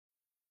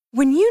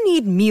When you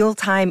need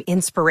mealtime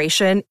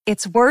inspiration,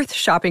 it's worth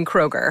shopping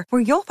Kroger,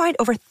 where you'll find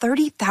over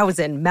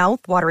 30,000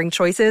 mouth-watering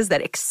choices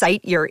that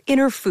excite your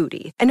inner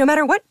foodie. And no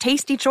matter what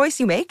tasty choice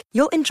you make,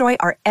 you'll enjoy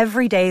our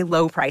everyday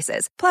low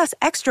prices, plus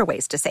extra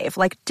ways to save,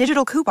 like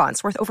digital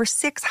coupons worth over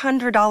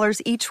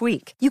 $600 each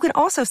week. You can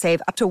also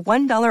save up to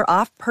 $1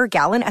 off per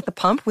gallon at the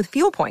pump with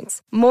fuel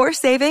points. More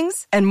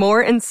savings and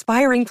more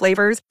inspiring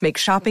flavors make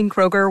shopping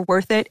Kroger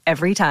worth it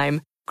every time.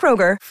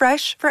 Kroger,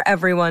 fresh for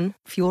everyone.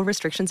 Fuel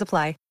restrictions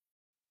apply.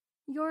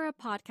 You're a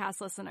podcast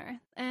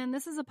listener, and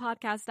this is a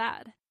podcast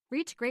ad.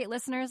 Reach great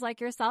listeners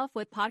like yourself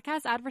with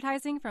podcast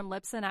advertising from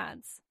Libsyn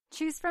Ads.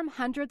 Choose from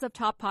hundreds of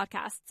top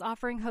podcasts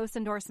offering host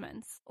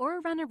endorsements, or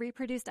run a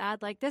reproduced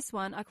ad like this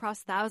one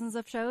across thousands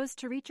of shows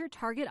to reach your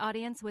target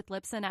audience with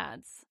Libsyn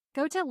Ads.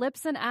 Go to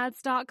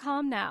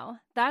libsynads.com now.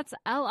 That's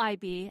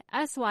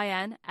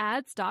LIBSYN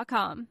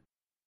ads.com.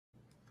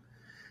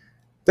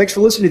 Thanks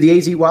for listening to the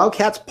AZ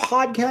Wildcats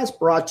podcast,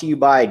 brought to you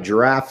by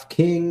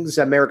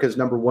DraftKings, America's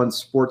 #1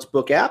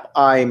 sportsbook app.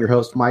 I am your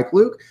host, Mike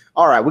Luke.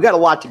 All right, we got a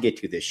lot to get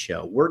to this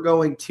show. We're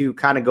going to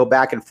kind of go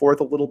back and forth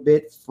a little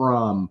bit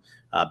from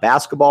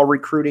basketball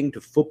recruiting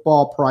to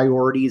football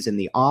priorities in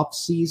the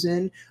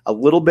offseason, a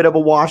little bit of a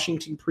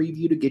Washington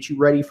preview to get you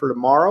ready for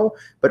tomorrow.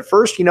 But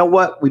first, you know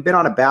what? We've been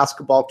on a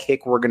basketball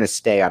kick. We're going to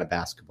stay on a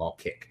basketball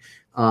kick.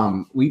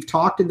 We've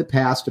talked in the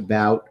past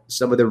about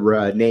some of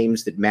the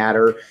names that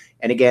matter.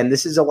 And again,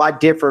 this is a lot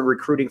different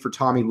recruiting for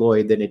Tommy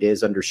Lloyd than it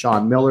is under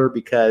Sean Miller,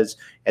 because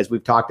as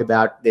we've talked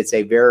about, it's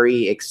a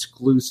very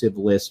exclusive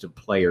list of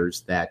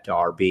players that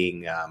are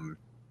being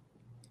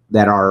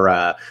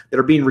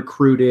being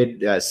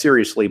recruited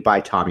seriously by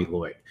Tommy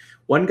Lloyd.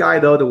 One guy,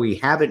 though, that we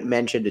haven't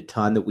mentioned a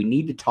ton that we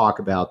need to talk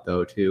about,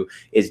 though, too,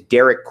 is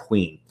Derek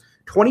Queen.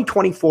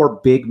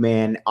 2024 big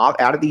man out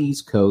of the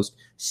East Coast,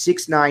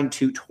 6'9",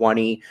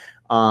 220.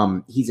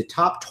 He's a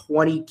top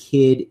 20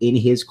 kid in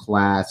his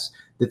class.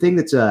 The thing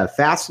that's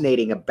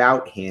fascinating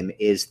about him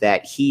is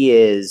that he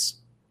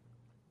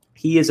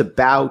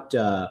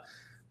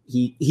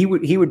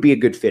would be a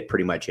good fit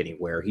pretty much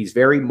anywhere. He's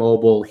very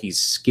mobile. He's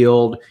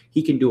skilled.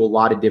 He can do a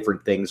lot of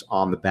different things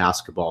on the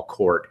basketball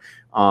court.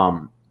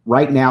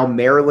 Right now,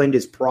 Maryland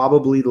is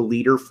probably the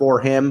leader for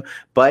him.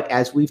 But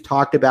as we've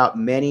talked about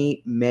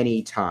many,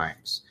 many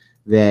times,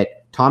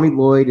 that Tommy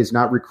Lloyd is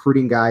not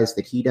recruiting guys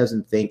that he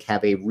doesn't think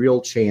have a real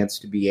chance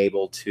to be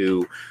able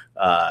to,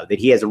 that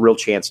he has a real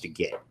chance to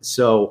get.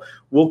 So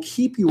we'll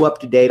keep you up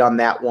to date on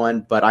that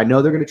one. But I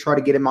know they're going to try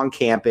to get him on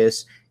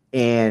campus.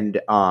 And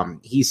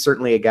he's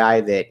certainly a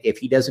guy that if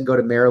he doesn't go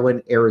to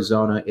Maryland,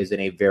 Arizona is in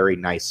a very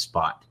nice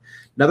spot.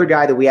 Another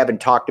guy that we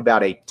haven't talked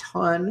about a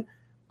ton,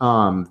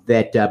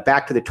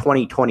 back to the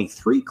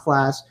 2023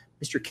 class,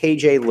 Mr.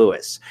 KJ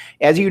Lewis.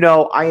 As you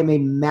know, I am a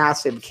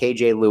massive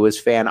KJ Lewis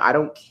fan. I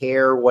don't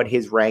care what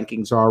his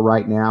rankings are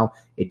right now.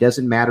 It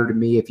doesn't matter to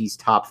me if he's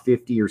top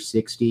 50 or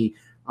 60.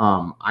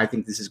 I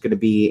think this is going to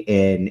be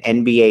an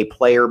NBA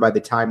player by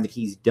the time that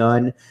he's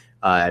done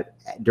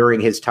during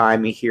his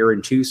time here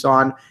in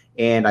Tucson.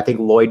 And I think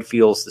Lloyd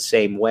feels the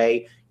same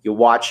way. You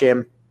watch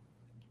him.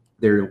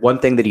 One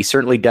thing that he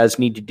certainly does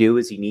need to do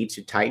is he needs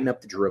to tighten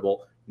up the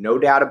dribble. No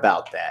doubt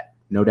about that.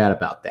 No doubt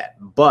about that.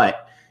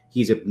 But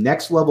he's a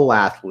next-level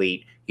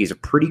athlete. He's a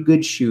pretty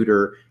good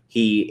shooter.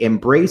 He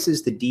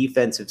embraces the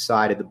defensive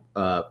side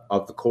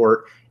of the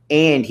court,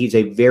 and he's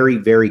a very,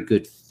 very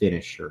good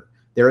finisher.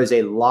 There is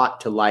a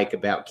lot to like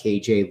about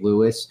KJ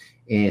Lewis,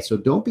 and so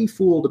don't be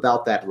fooled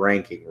about that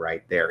ranking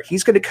right there.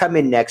 He's going to come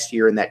in next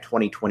year in that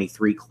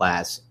 2023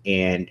 class,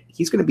 and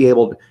he's going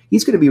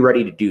to be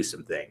ready to do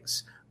some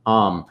things.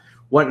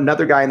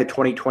 Another guy in the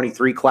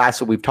 2023 class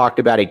that we've talked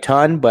about a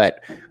ton,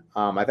 but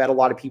I've had a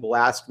lot of people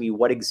ask me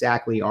what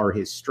exactly are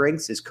his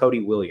strengths, is Cody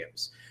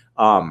Williams.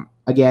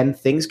 Again,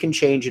 things can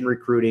change in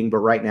recruiting, but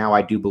right now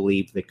I do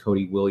believe that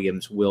Cody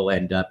Williams will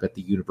end up at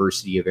the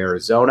University of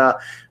Arizona.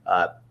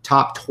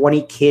 Top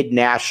 20 kid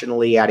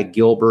nationally out of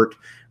Gilbert.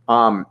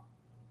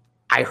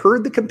 I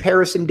heard the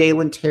comparison,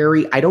 Dalen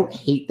Terry. I don't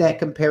hate that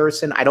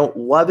comparison. I don't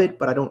love it,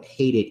 but I don't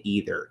hate it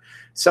either.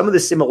 Some of the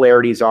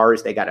similarities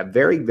is they got a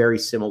very, very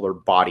similar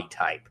body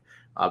type.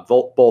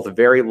 Both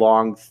very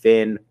long,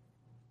 thin,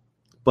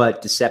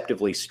 but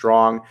deceptively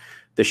strong.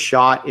 The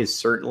shot is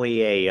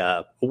certainly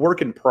a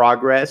work in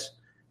progress,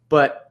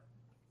 but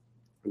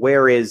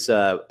whereas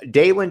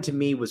Dalen to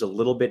me was a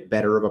little bit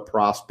better of a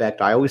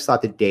prospect, I always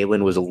thought that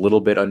Dalen was a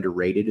little bit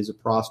underrated as a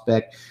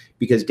prospect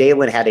because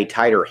Dalen had a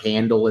tighter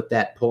handle at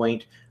that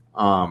point.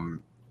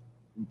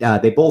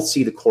 They both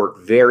see the court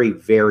very,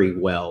 very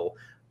well.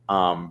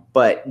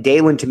 But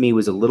Dalen to me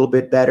was a little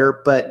bit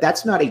better, but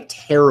that's not a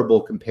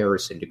terrible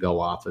comparison to go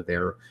off of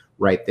there,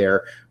 right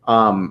there.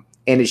 And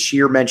as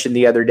Shear mentioned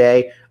the other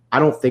day, I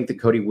don't think that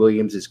Cody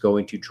Williams is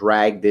going to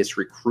drag this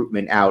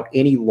recruitment out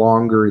any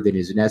longer than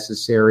is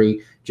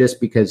necessary just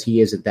because he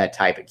isn't that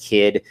type of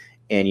kid.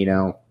 And,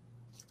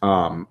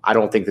 I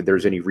don't think that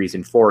there's any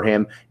reason for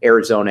him.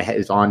 Arizona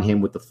is on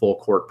him with the full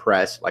court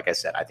press. Like I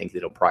said, I think that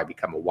he'll probably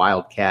become a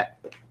Wildcat.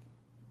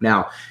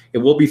 Now, it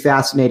will be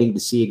fascinating to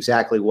see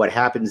exactly what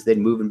happens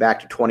then moving back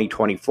to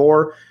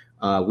 2024.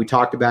 We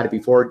talked about it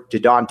before.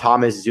 Jadon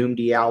Thomas, Zoom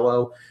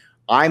Diallo.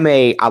 I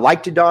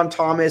like Jadon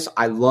Thomas.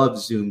 I love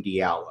Zoom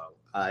Diallo.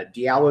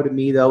 Diallo to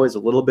me, though, is a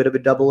little bit of a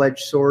double-edged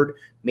sword,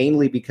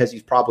 mainly because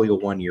he's probably a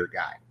one-year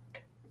guy.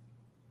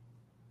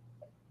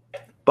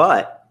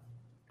 But,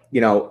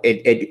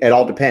 it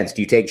all depends.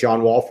 Do you take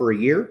John Wall for a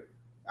year?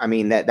 I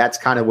mean, that's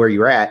kind of where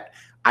you're at.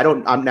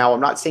 I'm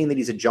not saying that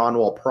he's a John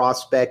Wall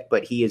prospect,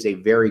 but he is a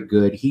very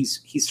good, he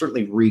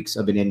certainly reeks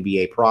of an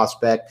NBA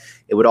prospect.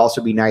 It would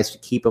also be nice to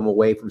keep him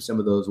away from some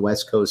of those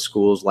West Coast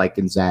schools like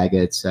Gonzaga,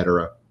 et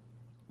cetera.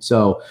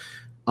 So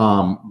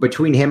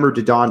between him or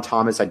Jadon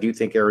Thomas, I do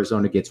think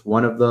Arizona gets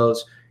one of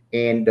those.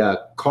 And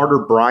Carter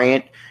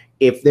Bryant,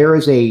 if there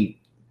is a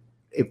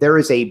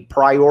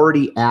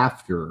priority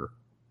after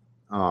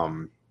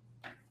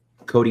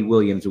Cody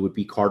Williams, it would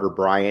be Carter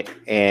Bryant.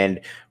 And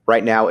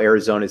right now,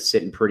 Arizona's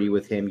sitting pretty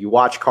with him. You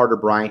watch Carter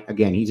Bryant,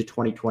 again, he's a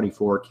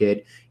 2024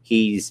 kid.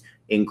 He's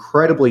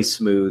incredibly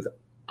smooth.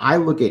 I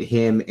look at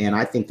him, and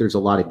I think there's a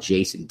lot of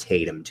Jason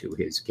Tatum to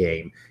his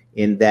game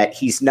in that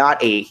he's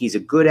a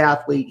good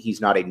athlete. He's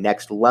not a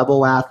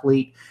next-level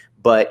athlete,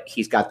 but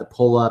he's got the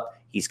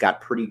pull-up. He's got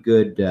pretty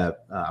good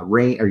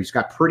he's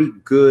got pretty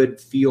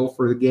good feel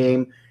for the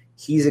game.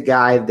 He's a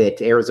guy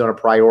that Arizona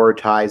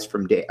prioritized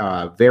from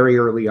very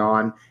early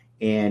on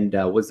and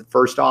was the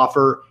first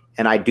offer.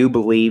 And I do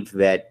believe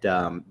that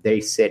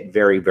they sit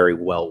very, very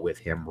well with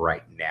him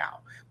right now.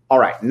 All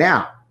right,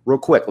 now, real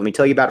quick, let me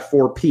tell you about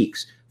Four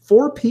Peaks.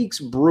 Four Peaks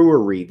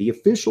Brewery, the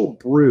official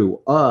brew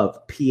of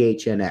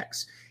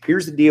PHNX.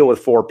 Here's the deal with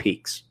Four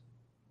Peaks.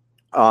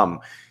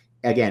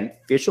 Again,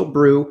 official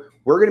brew.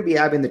 We're going to be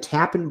having the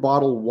Tap and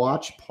Bottle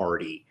watch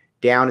party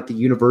down at the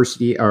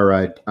university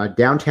or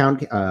downtown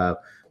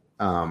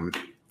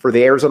for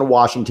the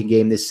Arizona-Washington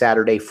game this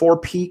Saturday. Four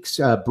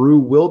Peaks Brew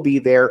will be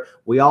there.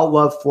 We all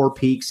love Four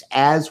Peaks,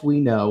 as we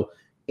know.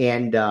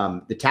 And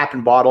the Tap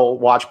and Bottle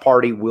watch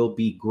party will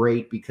be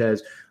great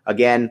because,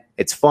 again,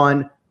 it's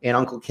fun. And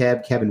Uncle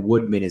Kevin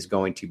Woodman, is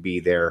going to be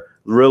there.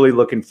 Really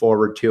looking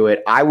forward to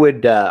it. I'm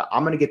going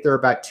to get there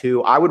about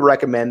 2. I would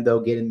recommend, though,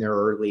 getting there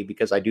early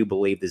because I do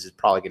believe this is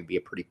probably going to be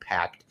a pretty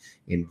packed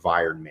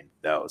environment,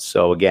 though.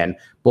 So, again,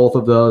 both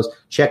of those.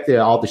 Check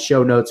all the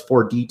show notes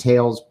for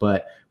details,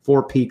 but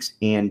Four Peaks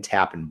and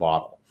Tap and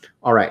Bottle.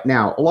 All right.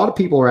 Now, a lot of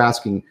people are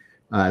asking,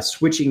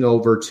 switching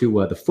over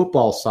to the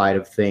football side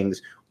of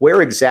things, how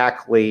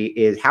exactly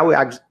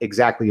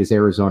is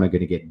Arizona going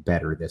to get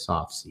better this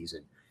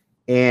offseason?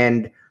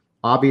 And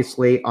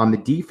obviously, on the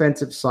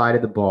defensive side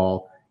of the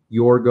ball,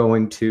 you're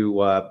going to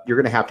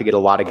have to get a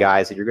lot of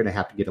guys, and you're going to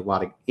have to get a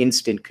lot of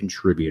instant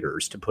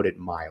contributors, to put it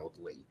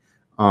mildly.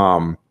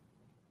 And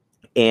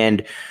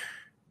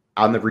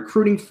on the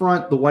recruiting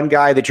front, the one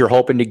guy that you're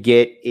hoping to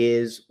get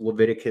is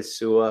Leviticus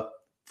Sua,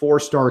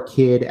 4-star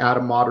kid out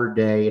of Modern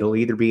Day. It'll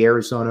either be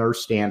Arizona or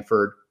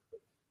Stanford.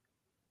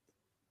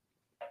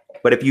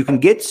 But if you can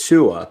get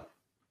Sua,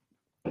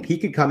 he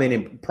could come in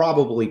and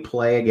probably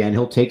play again.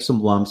 He'll take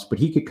some lumps, but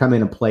he could come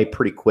in and play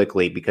pretty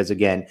quickly because,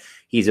 again,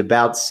 he's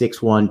about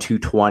 6'1",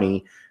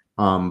 220.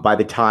 By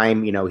the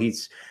time,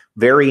 he's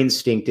very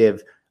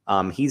instinctive.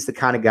 He's the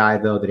kind of guy,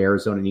 though, that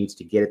Arizona needs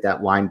to get at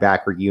that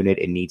linebacker unit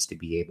and needs to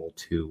be able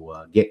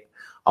to get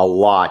a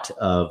lot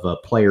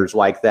of players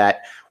like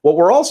that. What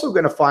we're also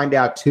going to find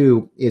out,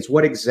 too, is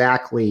what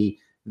exactly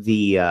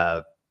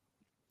Jedd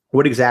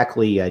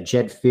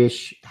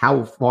Fisch,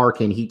 how far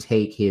can he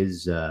take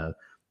his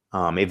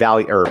how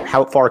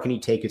far can he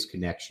take his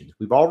connections?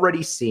 We've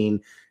already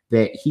seen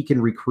that he can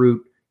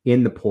recruit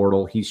in the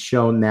portal. He's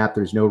shown that.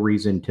 There's no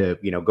reason to,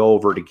 go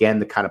over it again,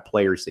 the kind of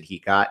players that he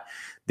got.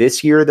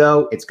 This year,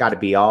 though, it's got to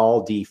be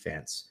all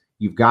defense.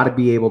 You've got to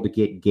be able to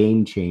get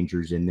game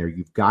changers in there.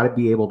 You've got to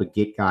be able to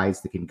get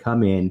guys that can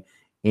come in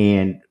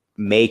and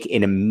make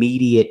an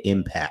immediate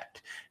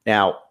impact.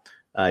 Now,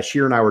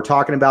 Sheer and I were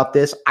talking about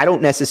this. I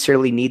don't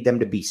necessarily need them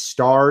to be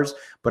stars,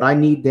 but I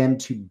need them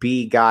to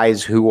be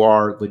guys who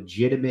are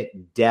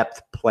legitimate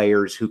depth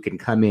players who can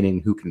come in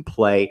and who can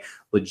play,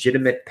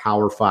 legitimate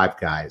Power 5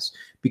 guys.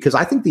 Because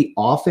I think the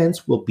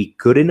offense will be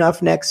good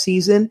enough next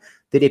season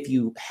that if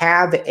you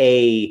have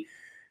a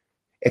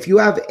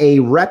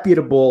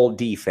reputable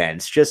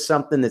defense, just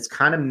something that's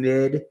kind of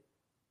mid,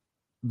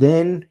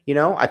 then,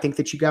 I think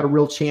that you got a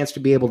real chance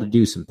to be able to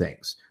do some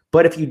things.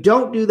 But if you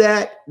don't do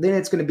that, then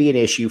it's going to be an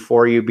issue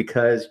for you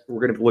because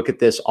we're going to look at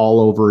this all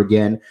over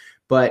again.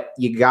 But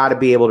you got to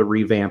be able to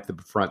revamp the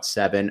front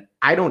seven.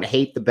 I don't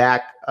hate the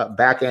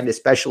back end,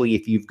 especially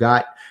if you've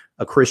got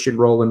a Christian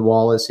Roland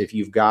Wallace, if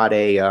you've got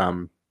a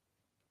Traden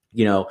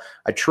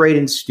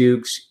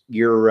Stukes.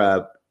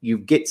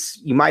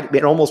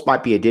 It almost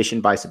might be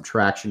addition by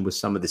subtraction with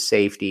some of the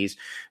safeties.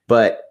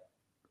 But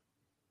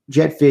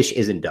Jedd Fisch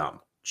isn't dumb.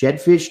 Jedd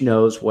Fisch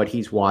knows what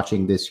he's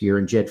watching this year,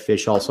 and Jedd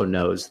Fisch also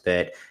knows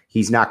that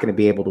he's not going to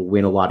be able to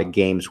win a lot of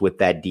games with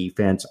that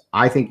defense.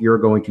 I think you're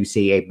going to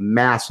see a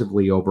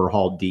massively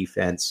overhauled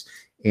defense,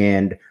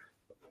 and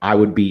I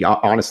would be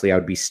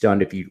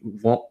stunned if you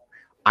won't.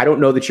 I don't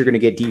know that you're going to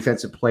get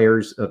defensive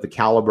players of the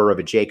caliber of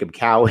a Jacob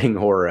Cowing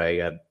or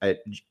a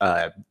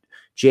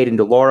Jayden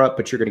de Laura,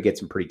 but you're going to get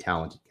some pretty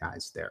talented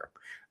guys there.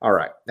 All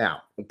right,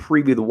 now we'll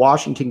preview the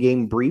Washington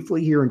game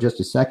briefly here in just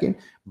a second,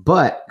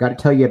 but got to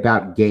tell you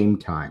about Game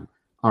Time.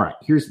 All right,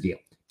 here's the deal.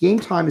 Game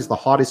Time is the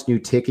hottest new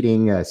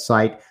ticketing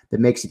site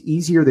that makes it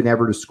easier than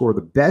ever to score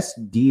the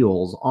best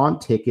deals on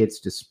tickets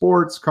to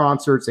sports,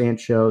 concerts, and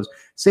shows.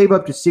 Save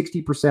up to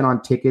 60%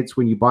 on tickets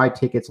when you buy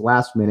tickets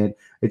last minute.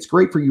 It's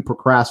great for you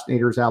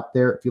procrastinators out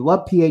there. If you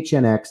love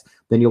PHNX,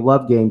 then you'll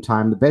love Game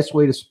Time. The best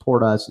way to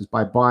support us is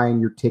by buying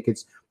your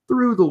tickets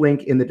through the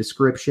link in the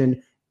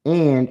description.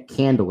 And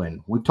Candlin.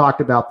 We've talked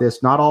about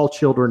this. Not all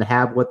children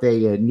have what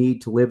they need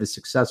to live a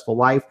successful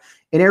life.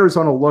 In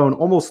Arizona alone,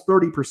 almost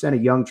 30%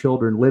 of young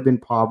children live in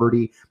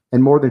poverty,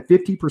 and more than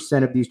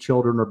 50% of these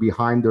children are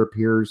behind their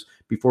peers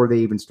before they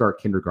even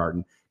start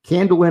kindergarten.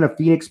 Candlin, a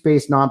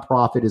Phoenix-based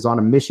nonprofit, is on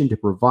a mission to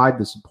provide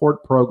the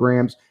support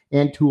programs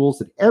and tools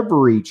that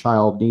every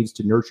child needs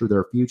to nurture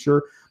their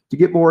future. To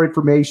get more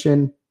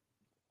information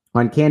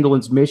on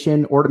Candlin's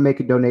mission or to make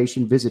a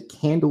donation, visit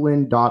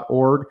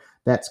candlin.org.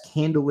 That's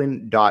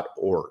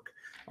candlin.org.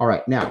 All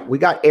right, now we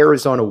got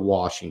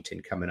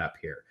Arizona-Washington coming up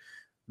here.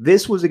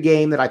 This was a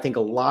game that I think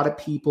a lot of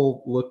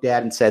people looked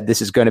at and said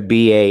this could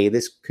be a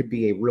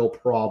real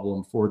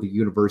problem for the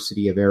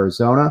University of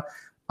Arizona.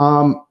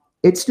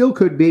 It still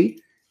could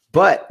be,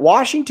 but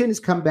Washington has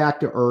come back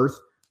to earth.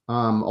 A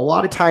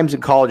lot of times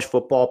in college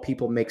football,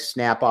 people make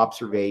snap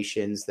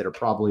observations that are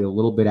probably a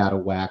little bit out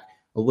of whack,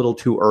 a little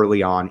too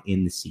early on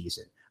in the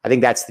season. I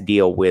think that's the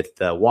deal with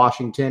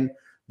Washington.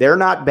 They're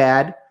not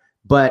bad,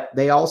 but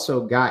they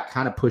also got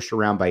kind of pushed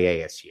around by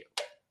ASU.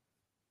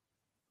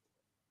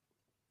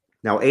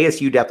 Now,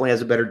 ASU definitely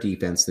has a better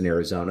defense than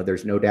Arizona.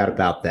 There's no doubt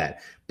about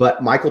that.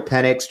 But Michael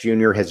Penix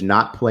Jr. has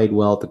not played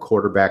well at the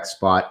quarterback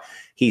spot.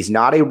 He's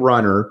not a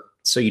runner,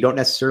 so you don't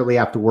necessarily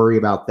have to worry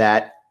about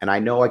that. And I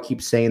know I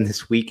keep saying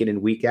this week in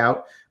and week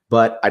out,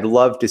 but I'd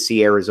love to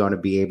see Arizona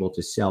be able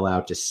to sell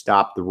out, to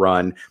stop the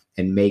run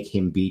and make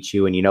him beat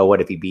you. And you know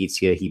what? If he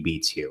beats you, he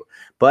beats you.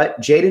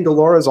 But Jayden de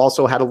Laura has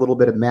also had a little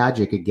bit of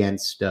magic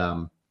against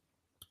the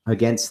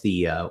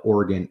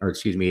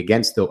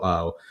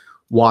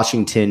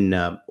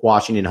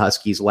Washington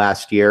Huskies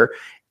last year.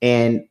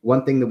 And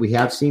one thing that we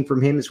have seen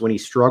from him is when he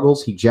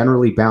struggles, he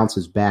generally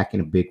bounces back in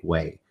a big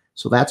way.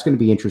 So that's going to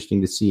be interesting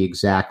to see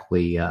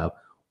exactly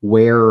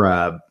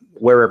where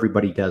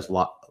everybody does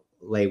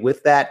lay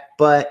with that.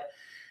 But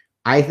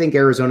I think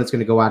Arizona's going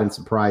to go out and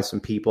surprise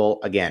some people.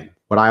 Again,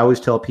 what I always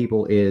tell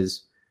people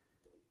is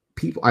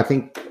I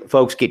think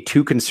folks get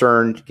too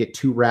concerned, get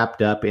too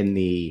wrapped up in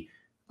the,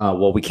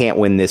 we can't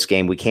win this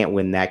game, we can't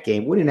win that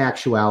game. When in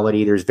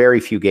actuality, there's very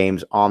few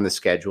games on the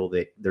schedule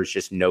that there's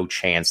just no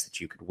chance that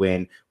you could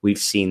win. We've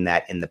seen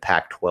that in the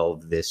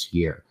Pac-12 this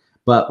year.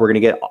 But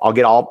I'll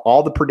get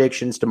all the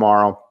predictions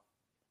tomorrow,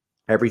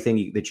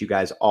 everything that you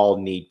guys all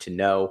need to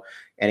know.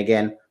 And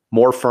again,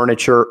 more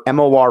furniture,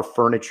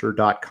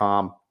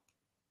 morfurniture.com.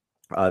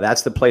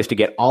 That's the place to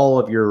get all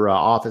of your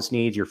office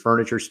needs, your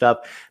furniture stuff.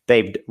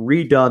 They've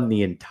redone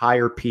the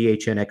entire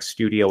PHNX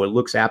studio. It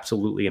looks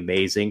absolutely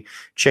amazing.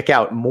 Check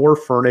out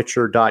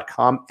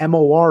morefurniture.com,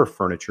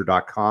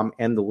 morfurniture.com,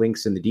 and the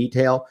links in the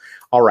detail.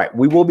 All right,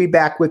 we will be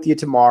back with you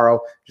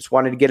tomorrow. Just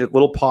wanted to get a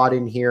little pod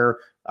in here,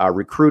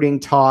 recruiting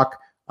talk,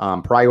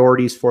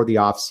 priorities for the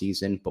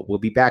offseason, but we'll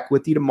be back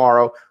with you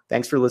tomorrow.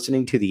 Thanks for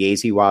listening to the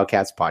AZ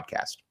Wildcats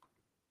podcast.